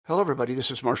Hello, everybody. This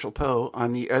is Marshall Poe.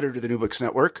 I'm the editor of the New Books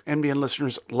Network. NBN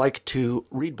listeners like to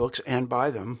read books and buy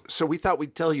them. So we thought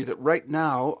we'd tell you that right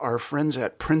now, our friends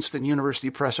at Princeton University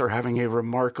Press are having a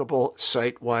remarkable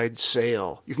site-wide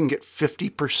sale. You can get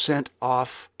 50%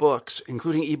 off books,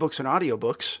 including ebooks and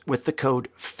audiobooks, with the code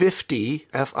 50,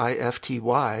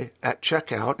 F-I-F-T-Y, at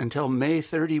checkout until May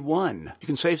 31. You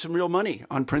can save some real money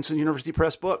on Princeton University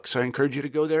Press books. I encourage you to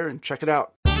go there and check it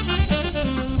out.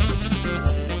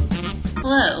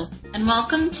 Hello, and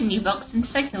welcome to New Books in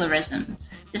Secularism.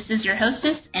 This is your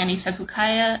hostess, Annie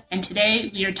Sabukaya, and today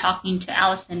we are talking to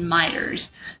Allison Myers,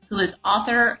 who is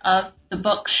author of the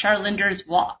book Charlinder's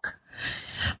Walk.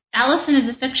 Allison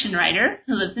is a fiction writer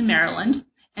who lives in Maryland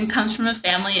and comes from a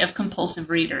family of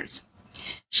compulsive readers.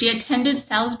 She attended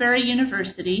Salisbury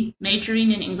University,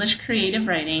 majoring in English creative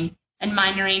writing and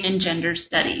minoring in gender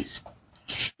studies.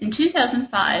 In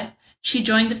 2005, she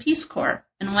joined the Peace Corps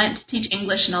and went to teach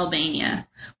English in Albania,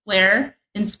 where,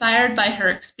 inspired by her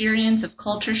experience of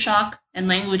culture shock and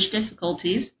language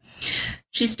difficulties,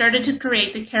 she started to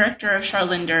create the character of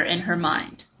Charlinder in her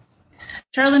mind.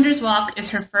 Charlinder's Walk is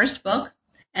her first book,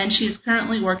 and she is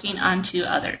currently working on 2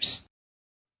 others.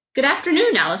 Good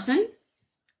afternoon, Allison.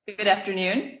 Good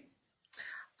afternoon.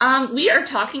 We are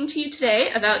talking to you today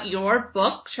about your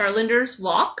book, Charlinder's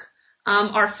Walk,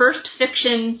 our first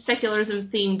fiction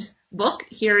secularism-themed book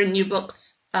here in New Books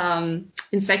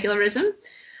in Secularism.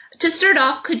 To start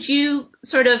off, could you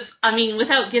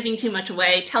without giving too much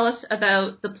away, tell us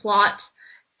about the plot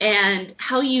and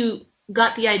how you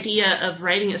got the idea of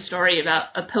writing a story about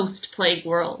a post-plague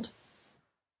world?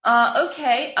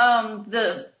 Okay.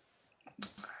 The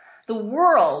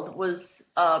world was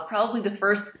probably the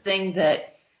first thing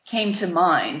that came to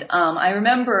mind. I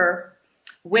remember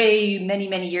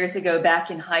many years ago back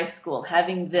in high school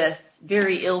having this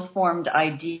very ill-formed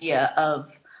idea of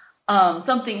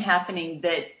something happening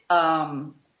that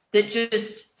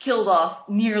just killed off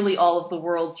nearly all of the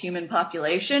world's human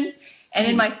population. And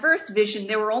in my first vision,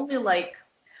 there were only there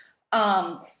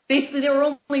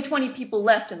were only 20 people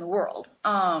left in the world.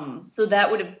 So that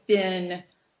would have been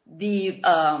the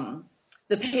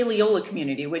Paleola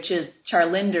community, which is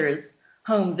Charlinder's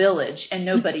home village, and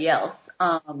nobody else.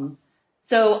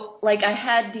 So I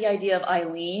had the idea of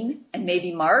Eileen and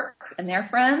maybe Mark and their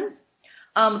friends.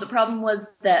 The problem was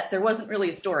that there wasn't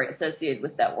really a story associated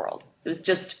with that world. It was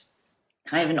just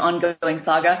kind of an ongoing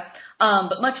saga.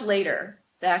 But much later,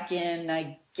 back in,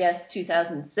 I guess,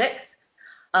 2006,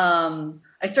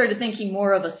 I started thinking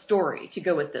more of a story to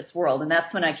go with this world. And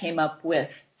that's when I came up with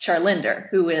Charlinder,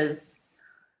 who is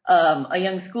a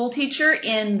young school teacher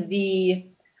in the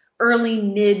early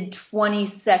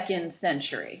mid-22nd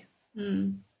century.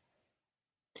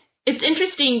 It's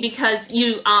interesting because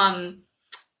you,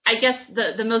 I guess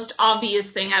the most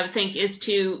obvious thing I would think is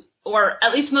or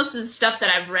at least most of the stuff that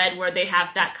I've read where they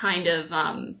have that kind of,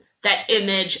 that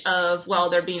image of,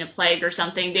 there being a plague or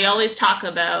something, they always talk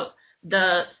about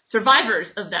the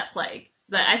survivors of that plague.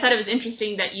 But I thought it was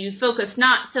interesting that you focused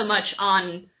not so much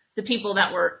on the people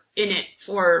that were in it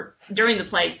during the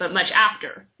plague, but much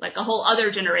after, like a whole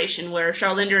other generation where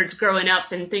Charlinder is growing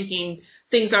up and thinking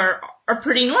things are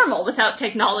pretty normal without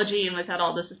technology and without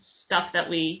all this stuff that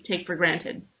we take for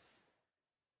granted.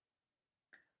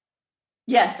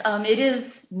 Yes, it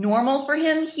is normal for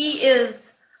him. He is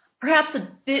perhaps a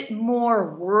bit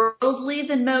more worldly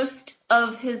than most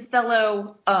of his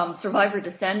fellow survivor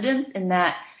descendants in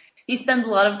that he spends a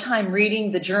lot of time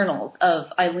reading the journals of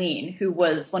Eileen, who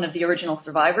was one of the original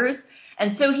survivors.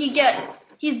 And so he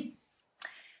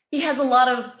has a lot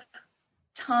of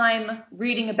time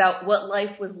reading about what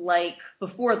life was like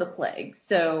before the plague.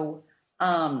 So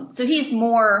he's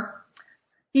more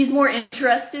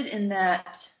interested in that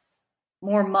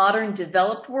more modern,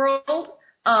 developed world,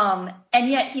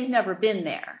 and yet he's never been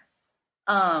there.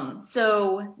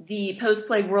 So the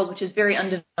post-plague world, which is very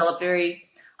undeveloped, very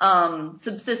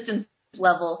subsistence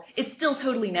level, it's still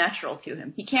totally natural to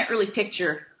him. He can't really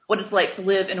picture what it's like to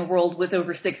live in a world with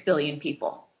over 6 billion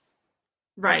people.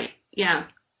 Right, yeah.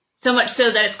 So much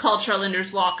so that it's called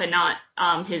Charlinder's Walk and not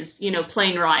his,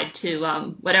 plane ride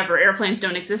to whatever. Airplanes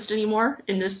don't exist anymore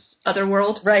in this other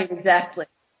world. Right, exactly.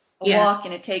 A walk,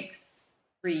 and it takes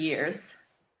 3 years.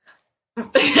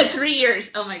 3 years.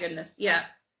 Oh my goodness. Yeah.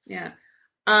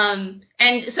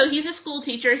 And so he's a school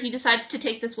teacher. He decides to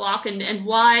take this walk, and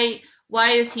why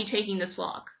is he taking this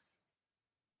walk?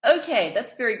 Okay,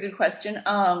 that's a very good question.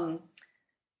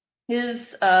 His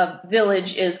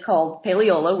village is called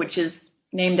Paleola, which is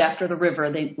named after the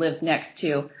river they live next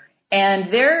to.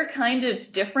 And they're kind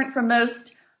of different from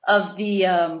most of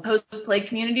the post-plague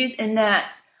communities in that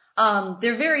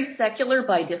they're very secular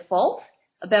by default.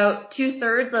 About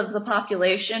 2/3 of the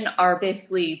population are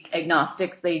basically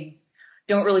agnostics. They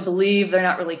don't really believe, they're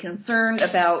not really concerned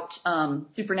about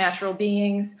supernatural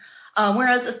beings,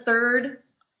 whereas 1/3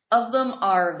 of them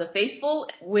are the faithful,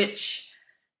 which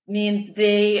means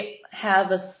they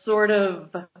have a sort of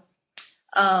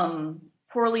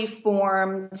poorly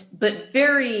formed but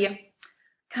very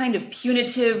kind of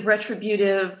punitive,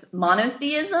 retributive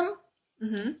monotheism.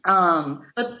 Mm-hmm.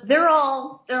 But they're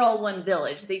all one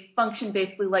village. They function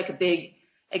basically like a big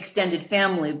extended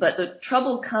family, but the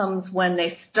trouble comes when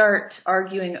they start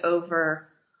arguing over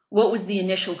what was the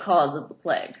initial cause of the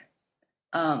plague,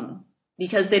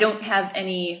 because they don't have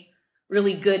any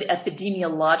really good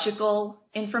epidemiological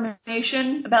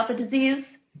information about the disease.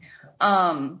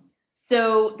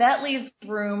 So that leaves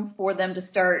room for them to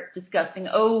start discussing,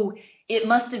 it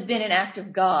must have been an act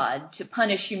of God to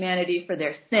punish humanity for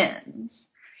their sins.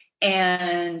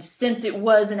 And since it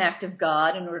was an act of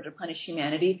God in order to punish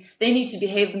humanity, they need to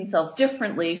behave themselves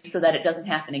differently so that it doesn't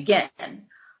happen again.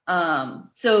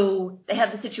 So they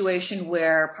have the situation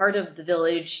where part of the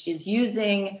village is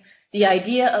using the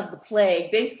idea of the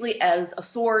plague basically as a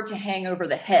sword to hang over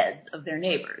the heads of their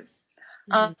neighbors.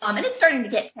 And it's starting to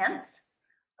get tense.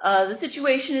 The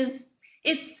situation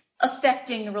it's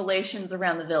affecting the relations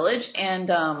around the village, and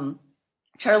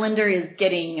Charlinder is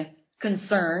getting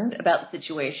concerned about the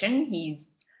situation. He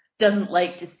doesn't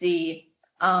like to see,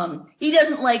 he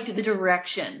doesn't like the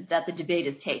direction that the debate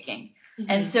is taking.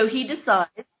 Mm-hmm. And so he decides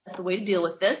that the way to deal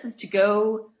with this is to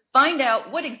go find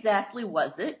out what exactly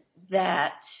was it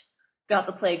that got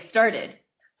the plague started,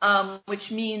 which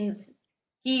means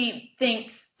he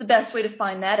thinks the best way to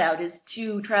find that out is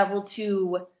to travel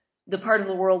to the part of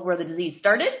the world where the disease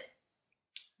started,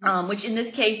 which in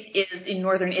this case is in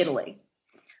northern Italy.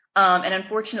 And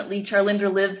unfortunately,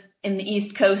 Charlinder lives in the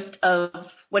east coast of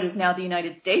what is now the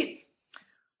United States.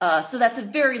 So that's a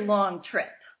very long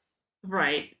trip.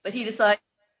 Right. But he decides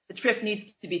the trip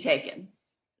needs to be taken.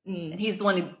 And he's the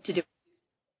one to do it.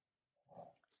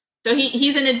 So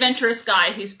he's an adventurous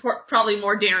guy. He's probably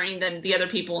more daring than the other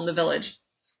people in the village.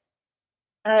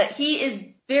 He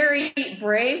is very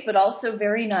brave, but also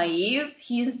very naive.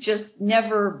 He's just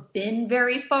never been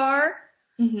very far.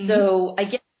 Mm-hmm. So I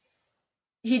guess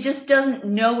he just doesn't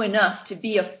know enough to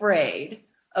be afraid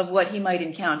of what he might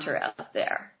encounter out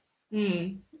there.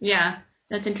 Yeah,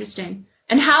 that's interesting.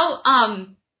 And how,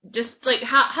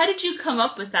 how did you come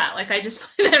up with that? Like, I just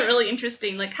find that really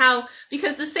interesting. Like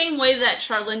because the same way that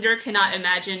Charlinder cannot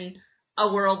imagine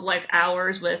a world like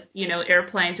ours with,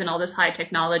 airplanes and all this high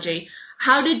technology,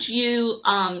 how did you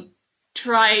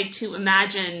try to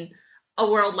imagine a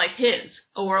world like his,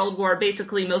 a world where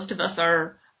basically most of us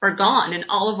are gone and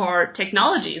all of our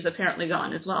technology is apparently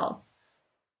gone as well?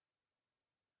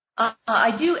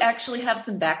 I do actually have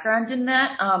some background in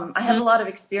that. I have a lot of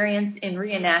experience in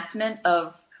reenactment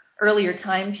of earlier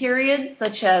time periods,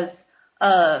 such as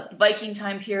the Viking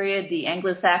time period, the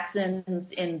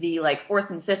Anglo-Saxons in the 4th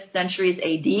and 5th centuries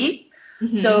AD.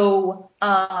 Mm-hmm. So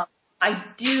I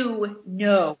do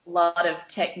know a lot of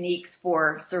techniques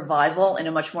for survival in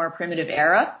a much more primitive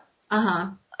era.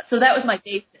 Uh-huh. So that was my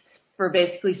basis for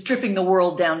basically stripping the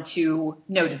world down to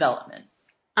no development.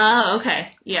 Oh, okay.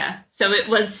 Yeah. So it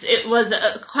was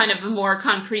a kind of a more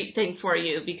concrete thing for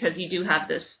you because you do have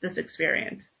this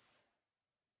experience.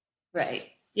 Right.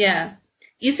 Yeah.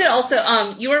 You said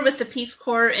also you were with the Peace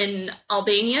Corps in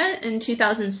Albania in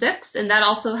 2006, and that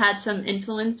also had some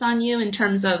influence on you in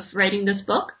terms of writing this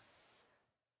book?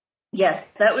 Yes,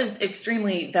 that was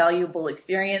extremely valuable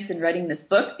experience in writing this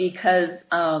book because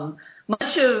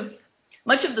much of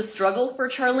the struggle for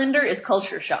Charlinder is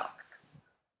culture shock.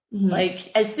 Mm-hmm. Like,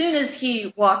 as soon as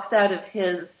he walks out of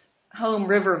his home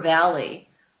river valley,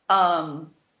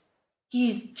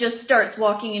 he just starts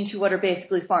walking into what are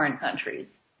basically foreign countries.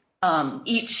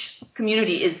 Each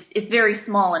community is very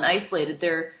small and isolated.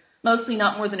 They're mostly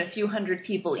not more than a few hundred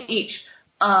people each.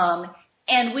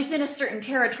 And within a certain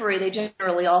territory, they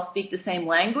generally all speak the same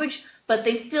language, but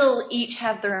they still each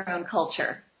have their own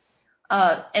culture.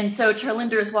 And so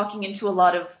Charlinder is walking into a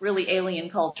lot of really alien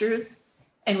cultures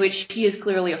in which he is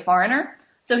clearly a foreigner.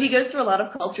 So he goes through a lot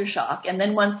of culture shock. And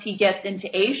then once he gets into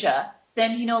Asia,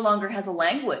 then he no longer has a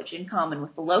language in common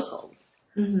with the locals.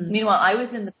 Mm-hmm. Meanwhile, I was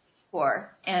in the Peace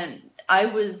Corps, and I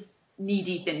was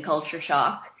knee-deep in culture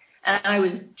shock, and I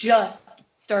was just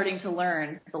starting to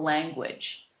learn the language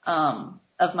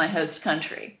of my host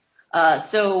country.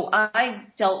 So I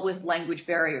dealt with language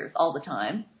barriers all the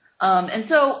time. And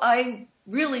so I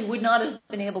really would not have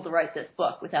been able to write this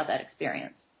book without that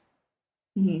experience.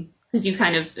 Mm-hmm. Because you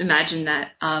kind of imagined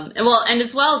that. And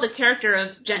as well, the character of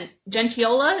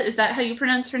Gentiola, is that how you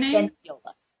pronounce her name?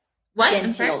 Gentiola. What?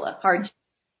 I'm sorry? Gentiola. Hard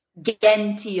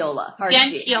Gentiola. Hard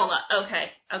G. Gentiola.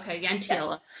 Okay,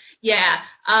 Gentiola. Yeah.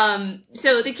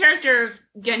 So the character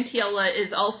of Gentiola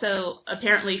is also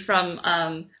apparently from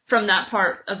that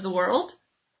part of the world.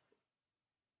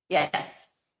 Yes.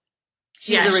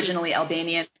 She's originally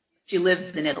Albanian. She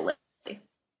lives in Italy.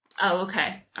 Oh,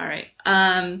 okay. All right.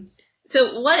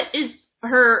 So what is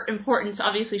her importance?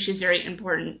 Obviously, she's very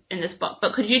important in this book,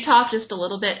 but could you talk just a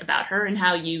little bit about her and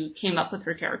how you came up with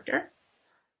her character?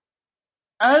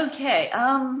 Okay.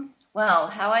 Well,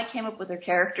 how I came up with her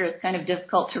character is kind of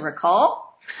difficult to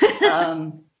recall.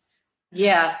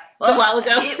 Yeah. Well, a while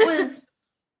ago.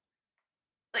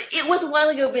 It was a while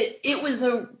ago, but it was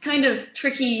a kind of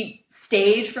tricky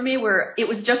stage for me where it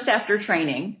was just after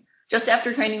training. Just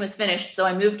after training was finished, so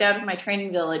I moved out of my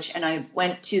training village and I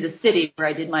went to the city where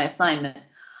I did my assignment.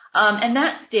 And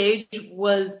that stage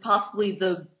was possibly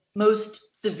the most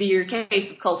severe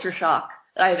case of culture shock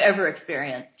that I've ever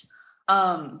experienced.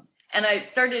 And I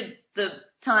started the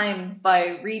time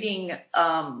by reading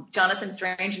Jonathan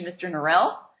Strange and Mr.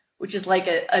 Norrell, which is like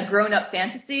a grown-up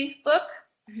fantasy book.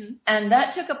 Mm-hmm. And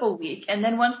that took up a week. And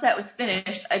then once that was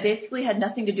finished, I basically had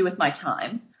nothing to do with my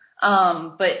time.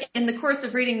 But in the course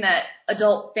of reading that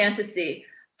adult fantasy,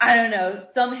 I don't know,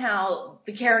 somehow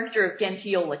the character of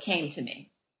Gentiola came to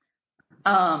me.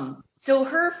 So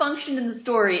her function in the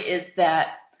story is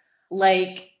that,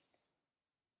 like,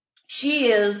 she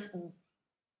is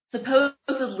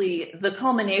supposedly the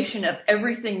culmination of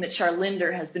everything that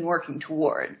Charlinder has been working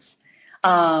towards.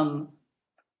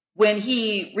 When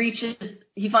he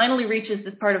finally reaches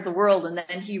this part of the world, and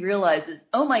then he realizes,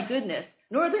 oh my goodness,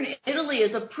 Northern Italy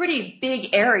is a pretty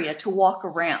big area to walk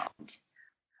around.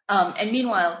 And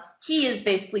meanwhile, he is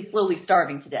basically slowly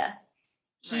starving to death.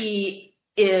 Right. He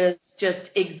is just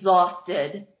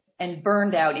exhausted and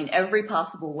burned out in every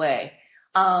possible way.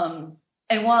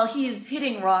 And while he's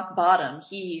hitting rock bottom,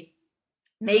 he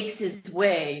makes his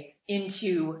way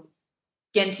into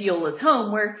Gentiola's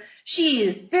home, where she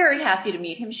is very happy to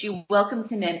meet him. She welcomes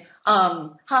him in.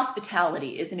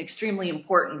 Hospitality is an extremely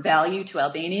important value to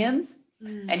Albanians,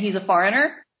 and he's a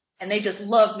foreigner, and they just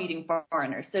love meeting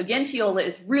foreigners. So Gentiola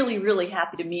is really, really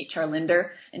happy to meet Charlinder,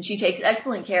 and she takes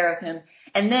excellent care of him.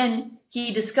 And then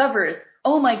he discovers,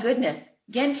 oh my goodness,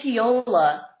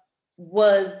 Gentiola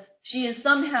she is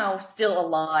somehow still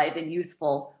alive and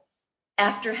youthful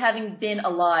after having been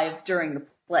alive during the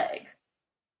plague.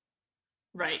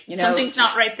 Right. You know, something's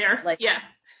not right there. Like, yeah.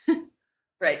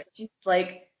 Right. She's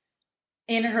like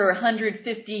in her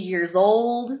 150 years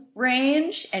old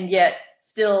range and yet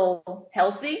still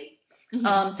healthy.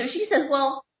 Mm-hmm. So she says,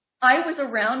 well, I was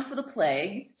around for the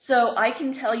plague, so I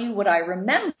can tell you what I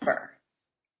remember.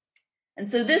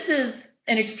 And so this is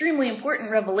an extremely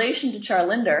important revelation to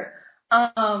Charlinder.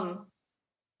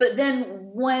 But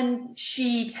then when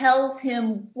she tells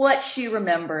him what she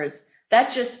remembers,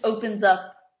 that just opens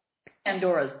up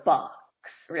Pandora's box,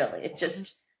 really.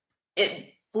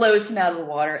 It blows him out of the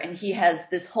water, and he has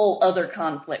this whole other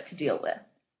conflict to deal with.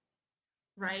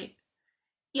 Right.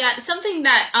 Yeah, something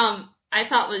that I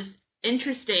thought was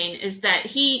interesting is that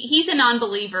he's a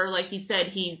non-believer. Like you said,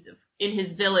 he's in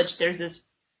his village, there's this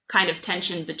kind of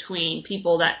tension between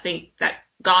people that think that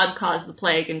God caused the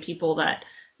plague and people that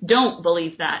don't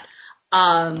believe that.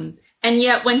 And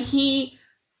yet when he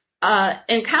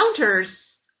encounters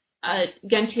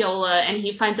Gentiola and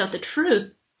he finds out the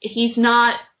truth, it's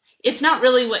not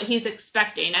really what he's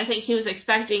expecting. I think he was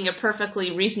expecting a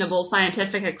perfectly reasonable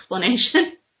scientific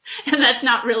explanation, and that's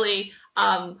not really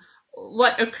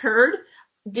what occurred.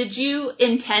 Did you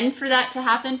intend for that to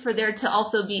happen, for there to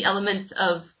also be elements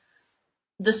of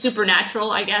the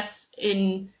supernatural, I guess,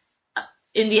 in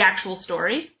the actual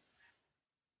story?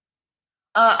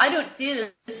 I don't see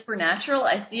it as supernatural.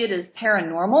 I see it as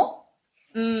paranormal,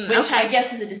 which okay. I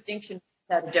guess is a distinction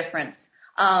without a difference.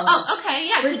 Okay,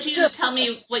 yeah. Could you tell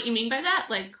me what you mean by that?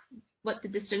 Like, what the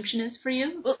distinction is for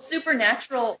you? Well,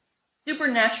 supernatural,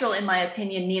 in my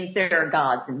opinion, means there are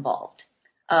gods involved.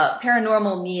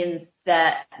 Paranormal means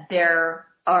that there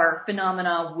are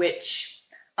phenomena which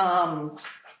are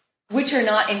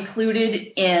not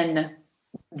included in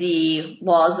the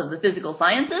laws of the physical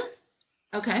sciences.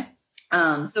 Okay.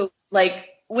 So, like,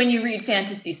 when you read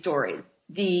fantasy stories,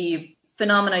 the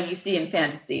phenomena you see in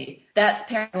fantasy, that's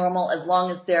paranormal as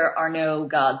long as there are no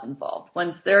gods involved.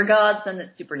 Once there are gods, then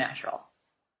it's supernatural.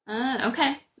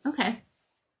 Okay.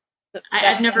 So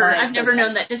I've never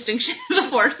known that distinction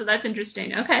before, so that's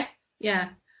interesting. Okay. Yeah.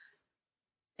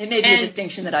 It may be a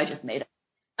distinction that I just made up.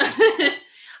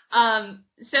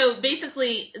 So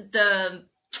basically, the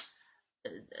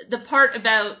part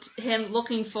about him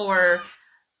looking for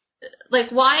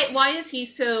like, why is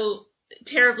he so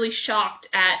terribly shocked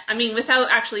at, I mean, without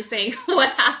actually saying what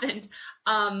happened,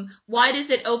 why does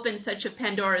it open such a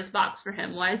Pandora's box for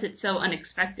him? Why is it so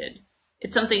unexpected?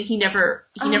 It's something he never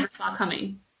saw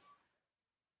coming.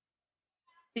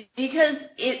 Because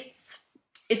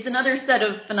it's another set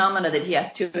of phenomena that he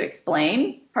has to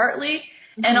explain, partly,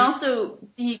 and also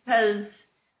because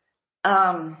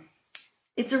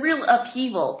it's a real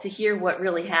upheaval to hear what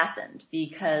really happened,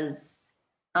 because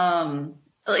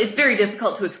it's very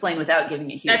difficult to explain without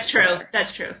giving a huge That's true. spoiler.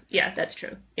 That's true. Yeah, that's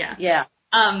true. Yeah. Yeah.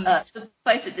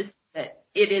 Suffice it to say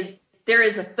that there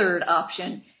is a third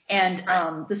option,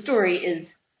 and the story is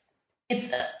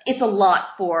it's a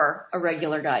lot for a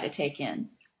regular guy to take in.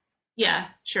 Yeah,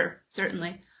 sure,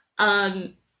 certainly.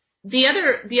 The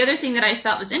other thing that I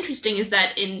thought was interesting is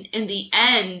that in the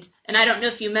end, and I don't know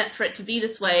if you meant for it to be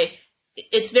this way,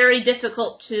 it's very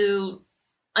difficult to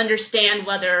understand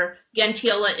whether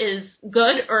Gentilla is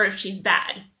good or if she's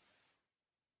bad.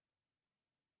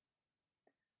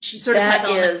 She sort of has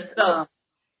elements of both.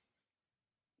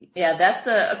 Yeah, that's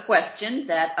a question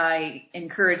that I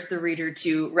encourage the reader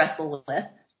to wrestle with.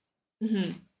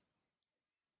 Mm-hmm.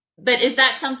 But is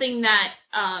that something that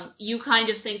you kind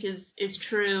of think is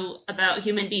true about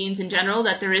human beings in general,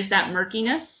 that there is that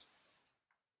murkiness?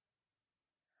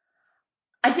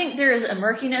 I think there is a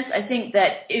murkiness. I think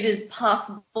that it is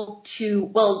possible to,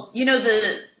 well, you know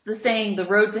the saying, the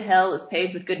road to hell is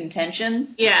paved with good intentions?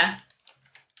 Yeah.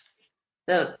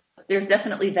 So there's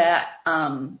definitely that.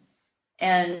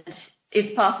 And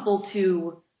it's possible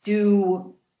to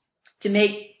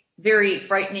make very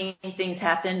frightening things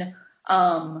happen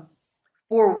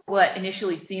for what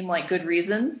initially seem like good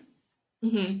reasons.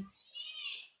 Mm-hmm.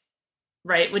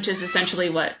 Right, which is essentially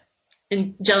what,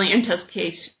 in Gentilla's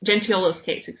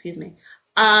case, excuse me.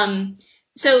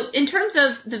 So in terms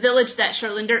of the village that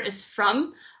Sharlinder is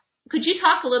from, could you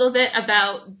talk a little bit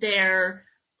about their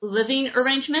living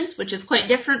arrangements, which is quite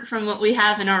different from what we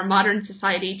have in our modern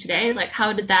society today? Like,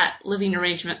 how did that living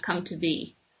arrangement come to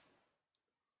be?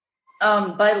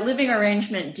 By living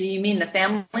arrangement, do you mean the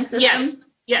family system?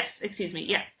 Yes, excuse me.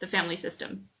 Yeah, the family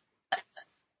system.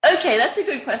 Okay, that's a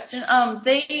good question.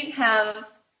 They have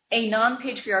a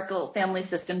non-patriarchal family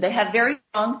system. They have very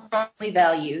strong family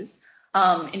values,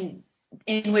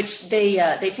 in which they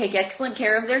take excellent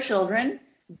care of their children.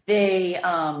 They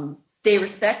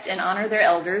respect and honor their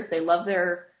elders. They love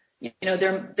their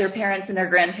parents and their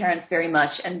grandparents very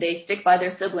much, and they stick by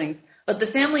their siblings. But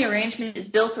the family arrangement is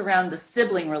built around the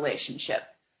sibling relationship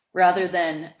rather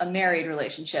than a married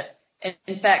relationship. And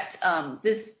in fact,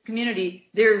 this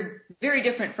community, they're very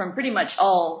different from pretty much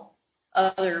all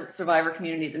other survivor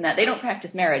communities in that they don't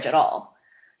practice marriage at all.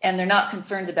 And they're not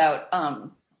concerned about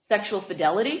sexual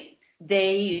fidelity.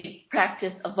 They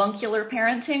practice avuncular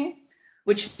parenting,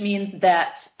 which means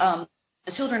that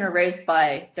the children are raised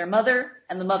by their mother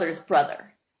and the mother's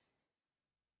brother.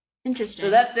 Interesting.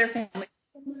 So that's their family.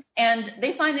 And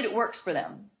they find that it works for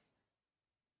them.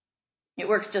 It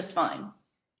works just fine.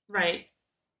 Right.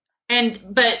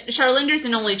 But Sharlinder's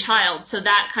an only child, so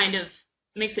that kind of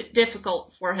makes it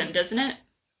difficult for him, doesn't it?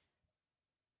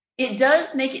 It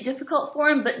does make it difficult for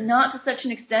him, but not to such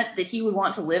an extent that he would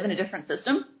want to live in a different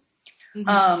system.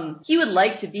 Mm-hmm. He would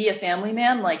like to be a family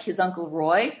man like his Uncle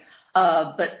Roy,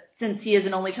 but since he is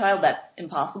an only child, that's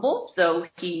impossible. So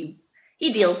he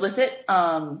deals with it.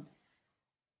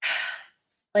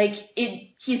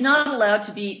 He's not allowed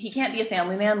to be. He can't be a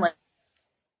family man like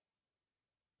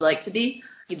he'd like to be.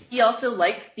 He also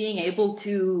likes being able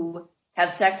to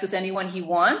have sex with anyone he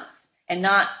wants and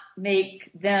not make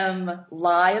them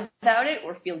lie about it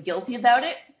or feel guilty about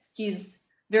it. He's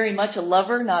very much a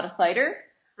lover, not a fighter.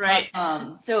 Right.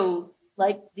 So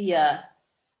like the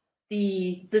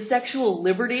sexual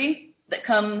liberty that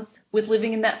comes with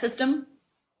living in that system.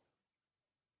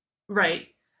 Right.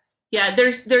 Yeah,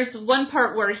 there's one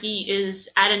part where he is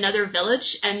at another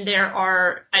village, and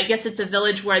I guess it's a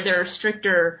village where there are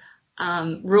stricter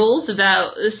rules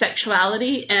about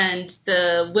sexuality, and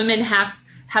the women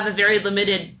have a very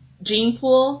limited gene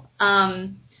pool.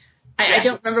 I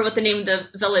don't remember what the name of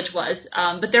the village was,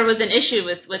 but there was an issue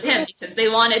with him because they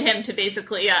wanted him to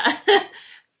basically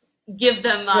give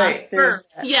them sperm.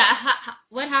 Yeah,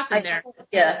 what happened there?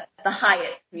 Yeah, the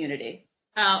Hyatt community.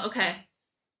 Oh, okay.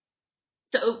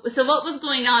 So what was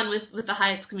going on with the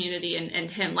Hyatt community and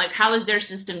him? Like, how is their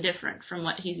system different from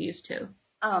what he's used to?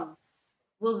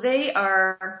 Well, they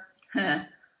are.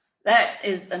 That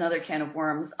is another can of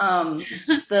worms.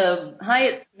 The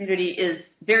Hyatt community is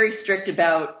very strict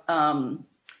about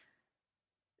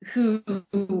who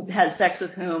has sex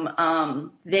with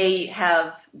whom. They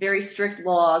have very strict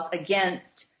laws against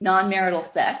non-marital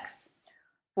sex,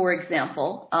 for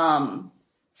example.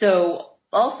 So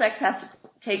all sex has to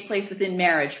take place within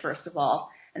marriage, first of all,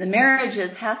 and the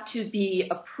marriages have to be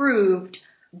approved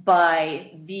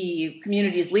by the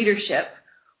community's leadership,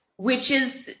 which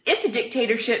is, it's a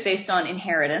dictatorship based on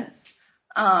inheritance.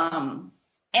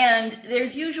 And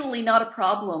there's usually not a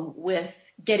problem with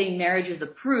getting marriages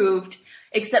approved,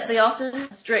 except they also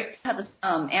have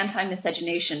a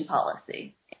anti-miscegenation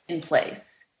policy in place,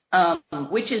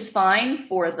 which is fine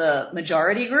for the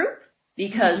majority group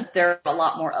because there are a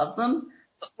lot more of them.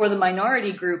 But for the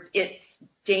minority group, it's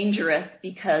dangerous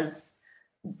because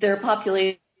their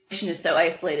population is so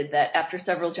isolated that after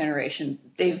several generations,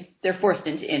 they're forced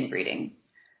into inbreeding.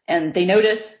 And they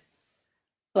notice,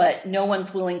 but no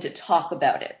one's willing to talk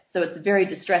about it. So it's a very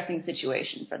distressing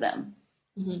situation for them.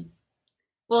 Mm-hmm.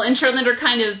 Well, and Charlinder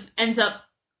kind of ends up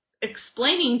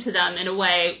explaining to them in a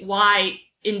way why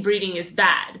inbreeding is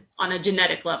bad on a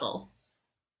genetic level.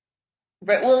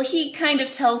 Right. Well, he kind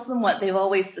of tells them what they've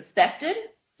always suspected.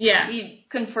 Yeah. He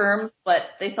confirms what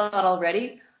they thought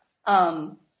already.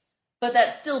 But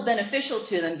that's still beneficial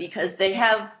to them because they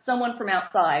have someone from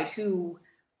outside who,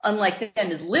 unlike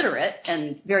them, is literate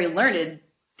and very learned,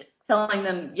 telling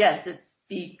them, yes, it's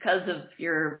because of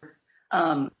your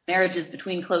marriages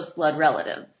between close blood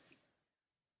relatives.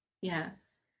 Yeah.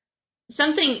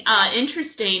 Something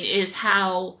interesting is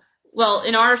how, well,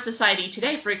 in our society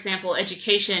today, for example,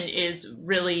 education is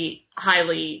really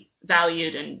highly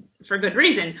valued and for good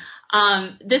reason.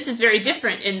 This is very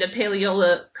different in the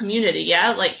Paleola community,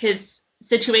 yeah? Like his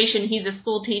situation, he's a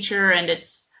school teacher and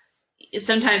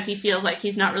sometimes he feels like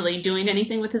he's not really doing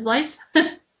anything with his life.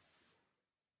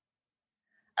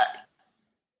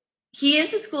 He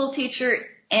is a school teacher,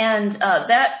 and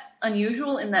that's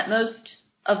unusual in that most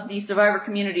of the survivor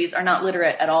communities are not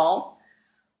literate at all,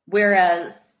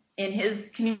 whereas in his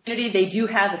community they do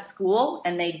have a school,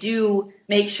 and they do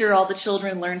make sure all the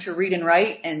children learn to read and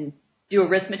write and do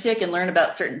arithmetic and learn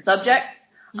about certain subjects,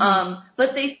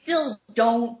 but they still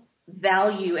don't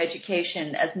value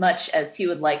education as much as he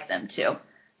would like them to.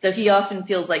 So he often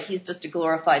feels like he's just a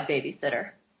glorified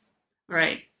babysitter.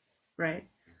 Right, right.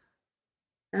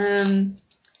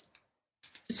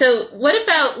 So what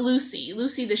about Lucy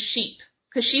the sheep?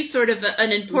 Because she's sort of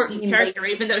an important character,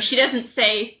 even though she doesn't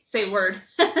say word.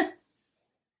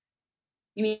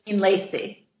 You mean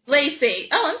Lacey? Lacey.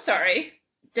 Oh, I'm sorry.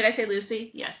 Did I say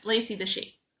Lucy? Yes, Lacey the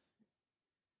sheep.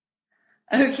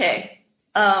 Okay.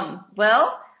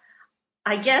 Well,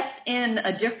 I guess in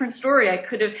a different story, I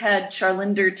could have had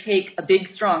Charlinder take a big,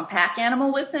 strong pack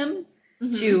animal with him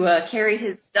to carry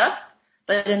his stuff.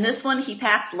 But in this one, he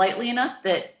packs lightly enough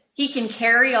that he can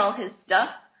carry all his stuff,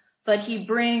 but he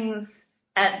brings,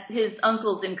 at his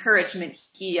uncle's encouragement,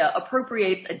 he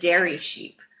appropriates a dairy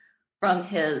sheep from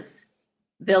his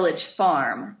village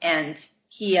farm, and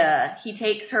he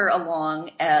takes her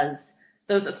along as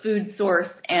both a food source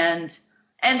and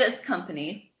as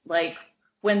company. Like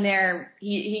when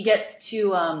he gets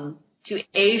to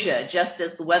Asia just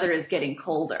as the weather is getting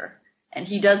colder, and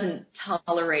he doesn't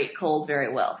tolerate cold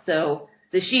very well. So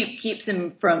the sheep keeps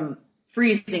him from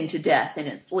freezing to death in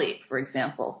his sleep, for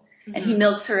example. And he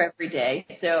milks her every day,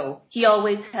 so he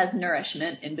always has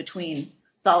nourishment in between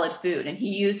solid food. And he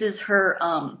uses her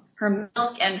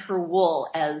milk and her wool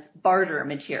as barter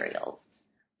materials.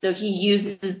 So he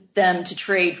uses them to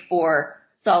trade for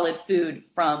solid food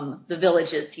from the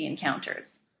villages he encounters.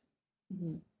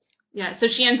 Mm-hmm. Yeah, so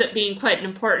she ends up being quite an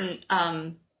important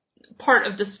part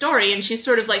of the story, and she's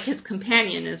sort of like his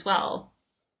companion as well.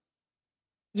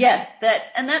 Yes, that's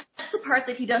the part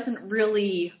that he doesn't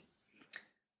really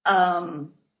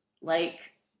like.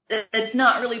 It's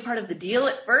not really part of the deal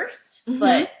at first,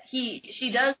 but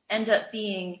she does end up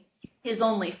being his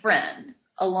only friend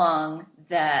along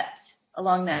that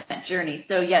journey.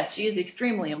 So yes, she is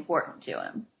extremely important to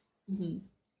him. Mm-hmm.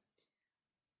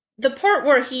 The part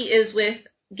where he is with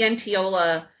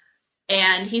Gentiola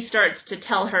and he starts to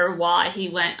tell her why he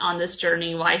went on this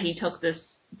journey, why he took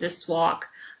this walk,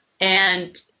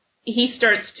 and he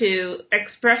starts to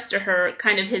express to her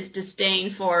kind of his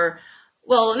disdain for,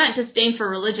 well, not disdain for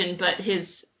religion, but his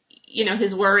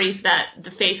worries that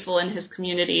the faithful in his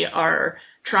community are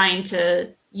trying to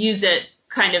use it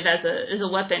kind of as a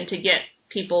weapon to get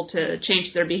people to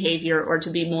change their behavior or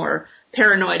to be more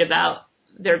paranoid about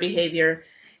their behavior.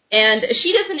 And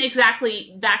she doesn't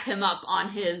exactly back him up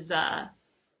on his,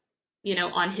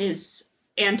 on his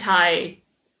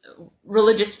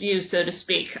anti-religious views, so to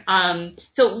speak.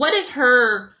 So what is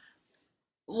how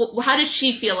does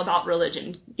she feel about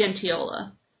religion,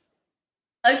 Gentiola?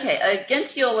 Okay,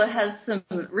 Gentiola has some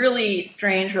really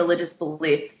strange religious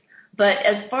beliefs. But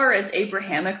as far as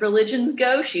Abrahamic religions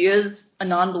go, she is a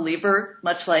non-believer,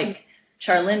 much like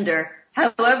Charlinder.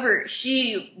 However,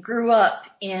 she grew up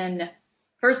in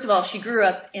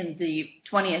the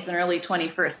 20th and early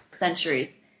 21st centuries,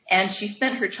 and she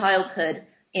spent her childhood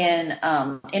in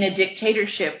a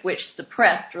dictatorship which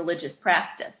suppressed religious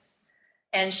practice.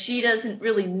 And she doesn't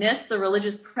really miss the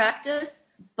religious practice,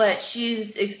 but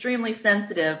she's extremely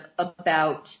sensitive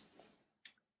about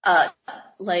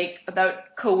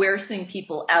coercing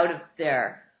people out of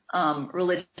their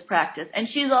religious practice. And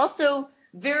she's also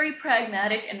very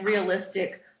pragmatic and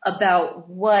realistic about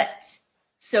what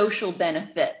social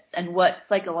benefits and what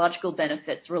psychological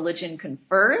benefits religion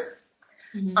confers.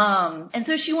 Mm-hmm. And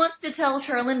so she wants to tell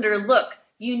Charlinder, look,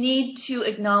 you need to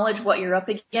acknowledge what you're up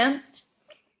against.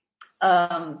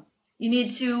 You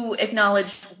need to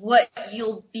acknowledge what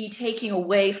you'll be taking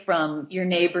away from your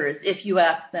neighbors if you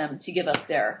ask them to give up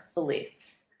their beliefs.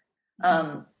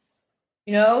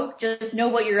 Just know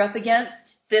what you're up against.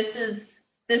 This is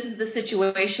the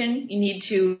situation. You need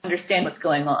to understand what's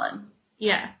going on.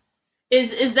 Yeah.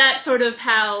 Is that sort of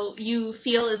how you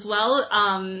feel as well,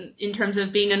 in terms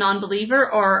of being a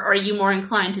non-believer, or are you more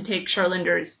inclined to take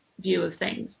Charlinder's view of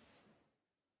things?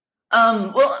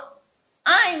 Well,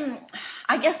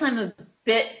 I guess I'm a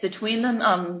bit between them.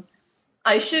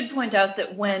 I should point out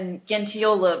that when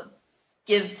Gentiola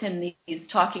gives him these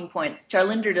talking points,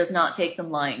 Charlinder does not take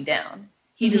them lying down.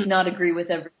 He does not agree with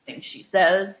everything she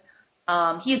says.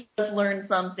 He does learn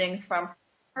some things from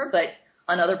her, but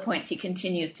on other points he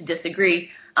continues to disagree.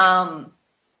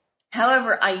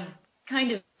 However, I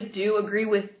kind of do agree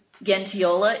with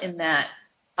Gentiola in that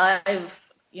I've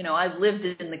lived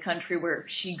in the country where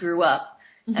she grew up,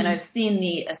 and I've seen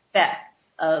the effects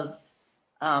of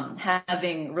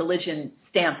having religion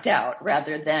stamped out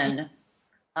rather than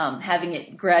having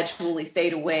it gradually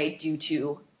fade away due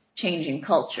to changing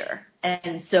culture.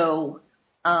 And so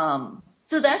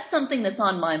that's something that's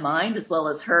on my mind as well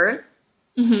as hers,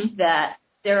 that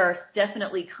there are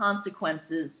definitely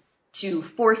consequences to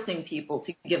forcing people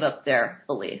to give up their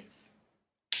beliefs.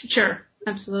 Sure,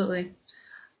 absolutely.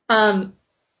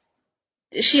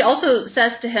 She also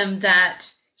says to him that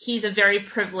he's a very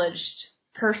privileged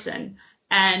person,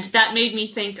 and that made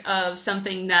me think of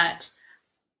something that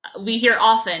we hear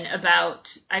often about,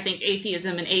 I think,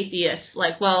 atheism and atheists,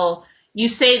 like, well, you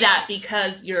say that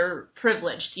because you're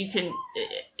privileged.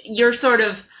 You're sort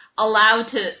of allowed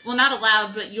to, well, not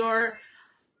allowed, but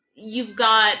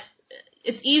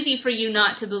it's easy for you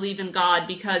not to believe in God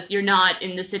because you're not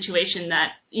in the situation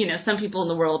that, some people in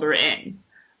the world are in.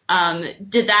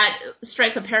 Did that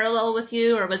strike a parallel with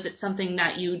you, or was it something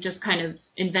that you just kind of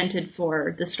invented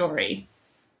for the story?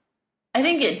 I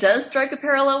think it does strike a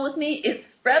parallel with me. It's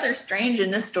rather strange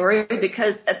in this story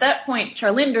because at that point,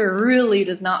 Charlinder really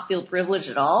does not feel privileged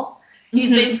at all.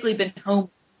 He's basically been home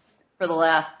for the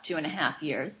last 2.5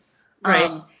 years.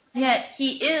 Right. Yet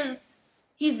he's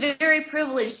very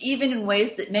privileged even in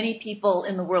ways that many people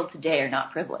in the world today are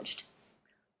not privileged.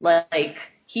 Like,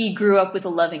 he grew up with a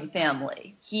loving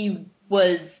family. He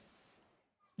was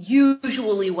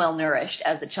usually well-nourished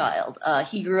as a child.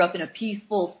 He grew up in a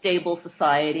peaceful, stable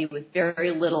society with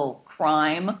very little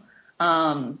crime.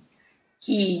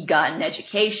 He got an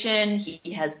education.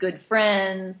 He has good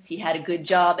friends. He had a good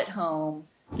job at home.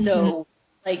 So,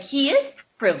 he is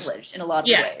privileged in a lot of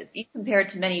ways, even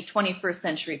compared to many 21st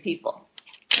century people.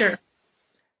 Sure.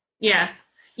 Yeah.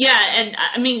 Yeah, and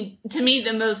I mean, to me,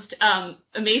 the most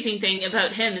amazing thing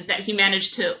about him is that he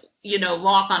managed to,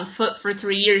 walk on foot for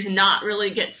 3 years and not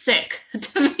really get sick.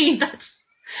 To me,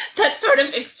 that's sort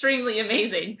of extremely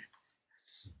amazing.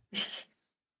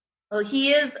 Well,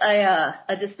 he is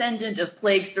a descendant of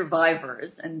plague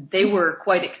survivors, and they were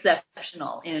quite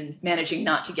exceptional in managing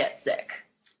not to get sick.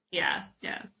 Yeah,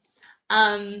 yeah.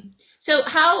 So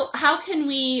how can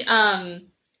we,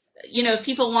 if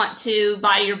people want to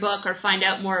buy your book or find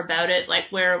out more about it,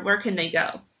 like where can they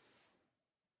go?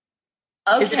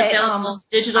 Okay, is it available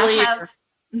digitally?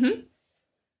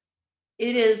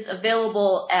 It is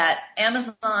available at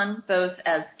Amazon, both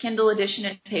as Kindle edition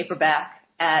and paperback,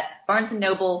 at Barnes &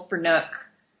 Noble for Nook,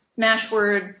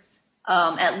 Smashwords,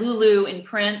 at Lulu in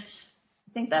print.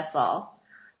 I think that's all.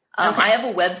 I have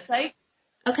a website,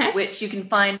 which you can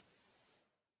find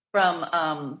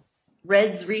from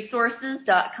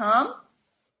redsresources.com,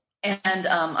 and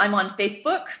I'm on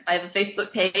Facebook. I have a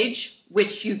Facebook page,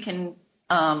 which you can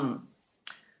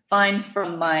find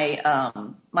from my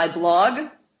my blog.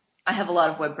 I have a lot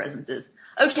of web presences.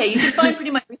 Okay, you can find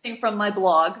pretty much everything from my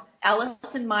blog,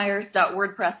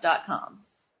 AlisonMyers.wordpress.com.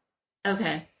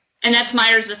 Okay. And that's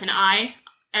Myers with an I,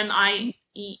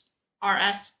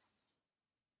 M-I-E-R-S?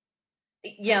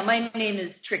 Yeah, my name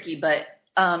is tricky, but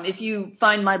if you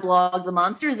find my blog, The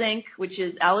Monsters, Inc., which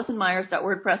is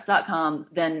AlisonMyers.wordpress.com,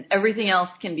 then everything else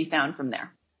can be found from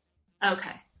there.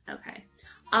 Okay.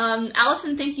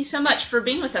 Allison, thank you so much for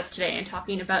being with us today and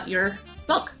talking about your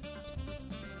book.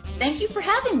 Thank you for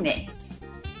having me.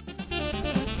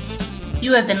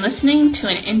 You have been listening to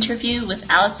an interview with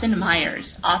Alison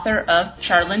Myers, author of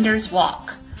Charlinder's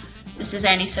Walk. This is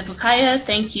Annie Sepulkaya.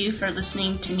 Thank you for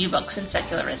listening to New Books in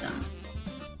Secularism.